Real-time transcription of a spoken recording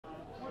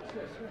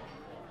What's this?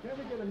 Can't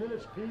we get a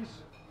minute's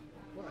peace?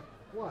 What?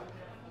 What?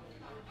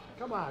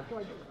 Come on.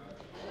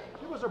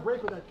 Give us a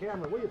break with that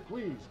camera, will you,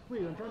 please?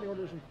 Please, I'm trying to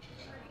order some.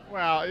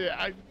 Well,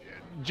 yeah,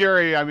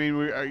 Jerry, I mean,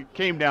 we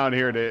came down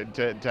here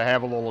to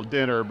have a little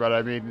dinner, but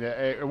I mean,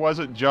 it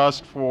wasn't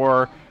just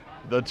for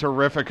the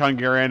terrific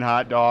Hungarian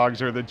hot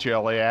dogs or the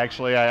chili.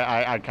 Actually,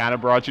 I kind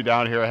of brought you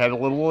down here. I had a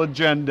little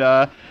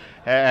agenda,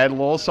 had a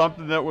little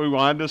something that we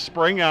wanted to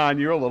spring on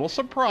you, a little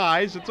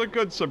surprise. It's a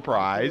good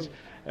surprise.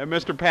 And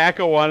Mr.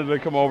 Packo wanted to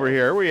come over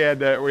here. We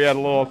had a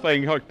little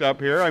thing hooked up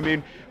here. I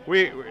mean,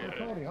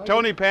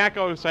 Tony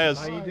Packo says.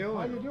 How you doing?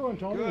 How you doing,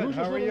 Tony? Good. Who's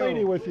How this are little you?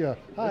 lady with you?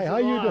 Hi. How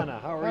you doing?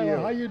 How are you?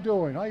 How you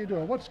doing? How you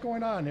doing? What's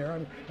going on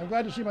here? I'm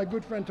glad to see my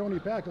good friend Tony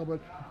Packo, but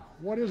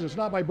what is it? It's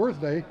not my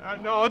birthday.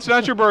 No, it's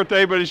not your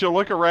birthday, but as you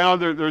look around,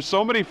 there's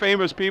so many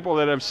famous people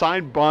that have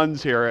signed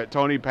buns here at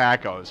Tony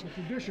Packo's. It's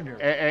a tradition here.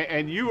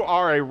 And you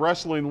are a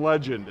wrestling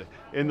legend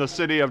in the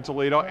city of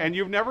Toledo, and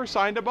you've never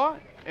signed a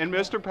bun. And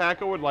Mr.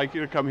 Packo would like you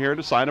to come here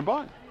to sign a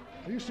bun.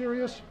 Are you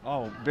serious?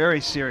 Oh,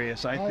 very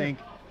serious. I think,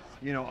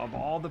 you know, of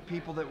all the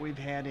people that we've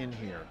had in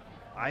here,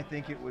 I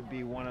think it would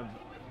be one of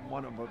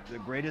the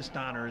greatest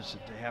honors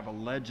to have a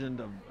legend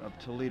of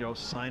Toledo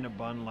sign a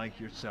bun like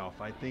yourself.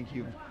 I think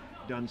you've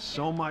done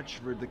so much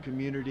for the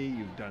community.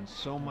 You've done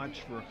so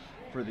much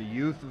for the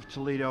youth of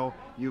Toledo.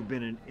 You've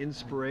been an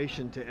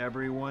inspiration to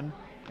everyone,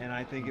 and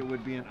I think it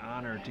would be an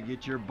honor to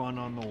get your bun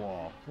on the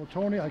wall. Well,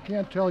 Tony, I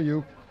can't tell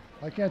you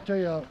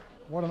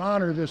what an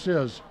honor this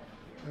is.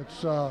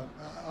 It's for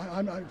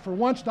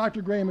once,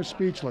 Dr. Graham is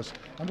speechless.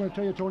 I'm going to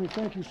tell you, Tony,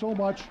 thank you so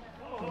much.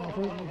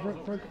 Hold on a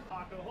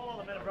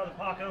minute, Brother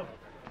Packo.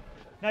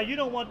 Now, you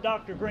don't want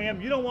Dr.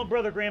 Graham, you don't want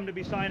Brother Graham to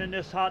be signing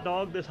this hot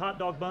dog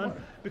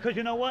bun, because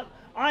you know what?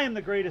 I am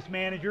the greatest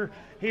manager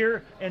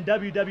here in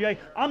WWA.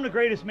 I'm the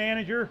greatest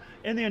manager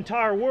in the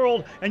entire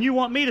world, and you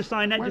want me to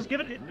sign that? Just give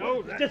it.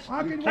 No, just,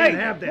 you can't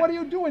have that. What are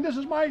you doing? This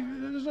is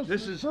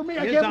for me.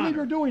 I can't believe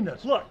you're doing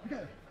this. Look,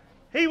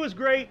 he was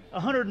great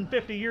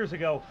 150 years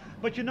ago,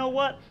 but you know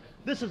what?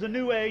 This is a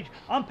new age.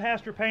 I'm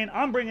Pastor Payne.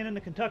 I'm bringing in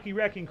the Kentucky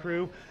Wrecking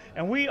Crew,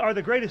 and we are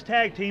the greatest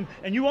tag team,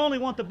 and you only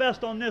want the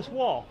best on this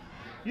wall.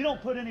 You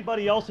don't put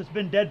anybody else that's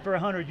been dead for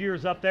 100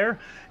 years up there.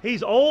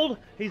 He's old.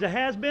 He's a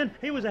has-been.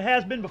 He was a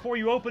has-been before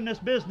you opened this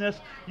business.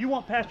 You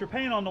want Pastor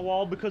Payne on the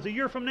wall because a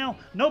year from now,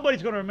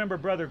 nobody's going to remember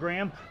Brother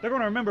Graham. They're going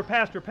to remember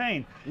Pastor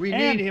Payne. We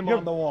need him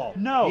on the wall.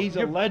 No. He's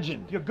a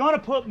legend. You're going to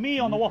put me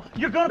on the wall.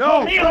 You're going to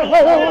put me on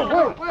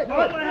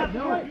the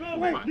wall.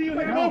 Wait. Do you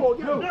hear me? No.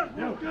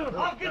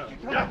 I'll get you,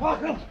 Tony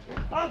Packo.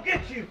 I'll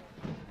get you.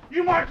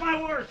 You mark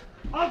my words.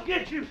 I'll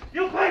get you.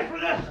 You'll pay for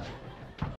this.